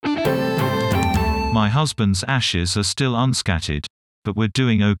My husband's ashes are still unscattered. But we're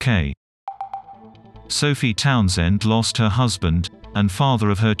doing okay. Sophie Townsend lost her husband, and father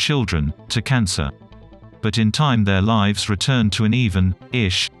of her children, to cancer. But in time their lives returned to an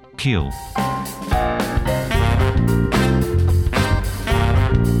even-ish keel.